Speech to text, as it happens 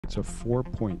It's a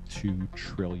 $4.2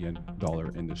 trillion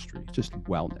industry, just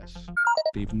wellness.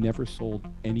 They've never sold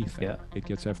anything. Yeah. It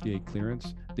gets FDA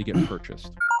clearance, they get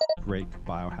purchased. Break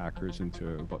biohackers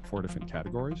into about 4 different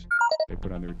categories. They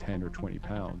put on their 10 or 20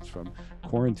 pounds from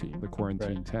quarantine, the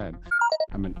quarantine 10.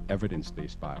 I'm an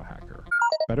evidence-based biohacker.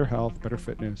 Better health, better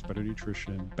fitness, better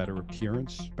nutrition, better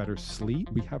appearance, better sleep.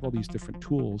 We have all these different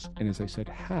tools. And as I said,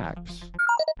 hacks,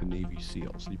 the Navy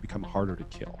SEALs, you become harder to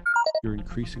kill. You're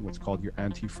increasing what's called your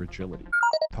anti-fragility.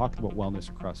 Talked about wellness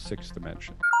across 6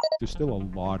 dimensions. There's still a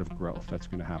lot of growth that's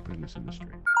going to happen in this industry.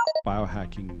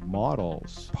 Biohacking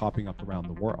models popping up around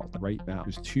the world. Right now,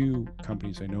 there's 2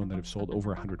 companies I know that have sold over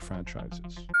 100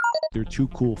 franchises. They're too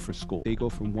cool for school. They go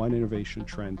from one innovation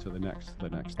trend to the next,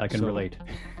 I can relate.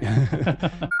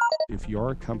 If you're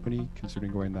a company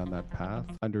considering going down that path,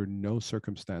 under no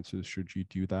circumstances should you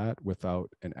do that without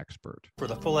an expert. For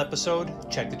the full episode,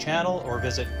 check the channel or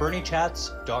visit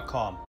berniechats.com.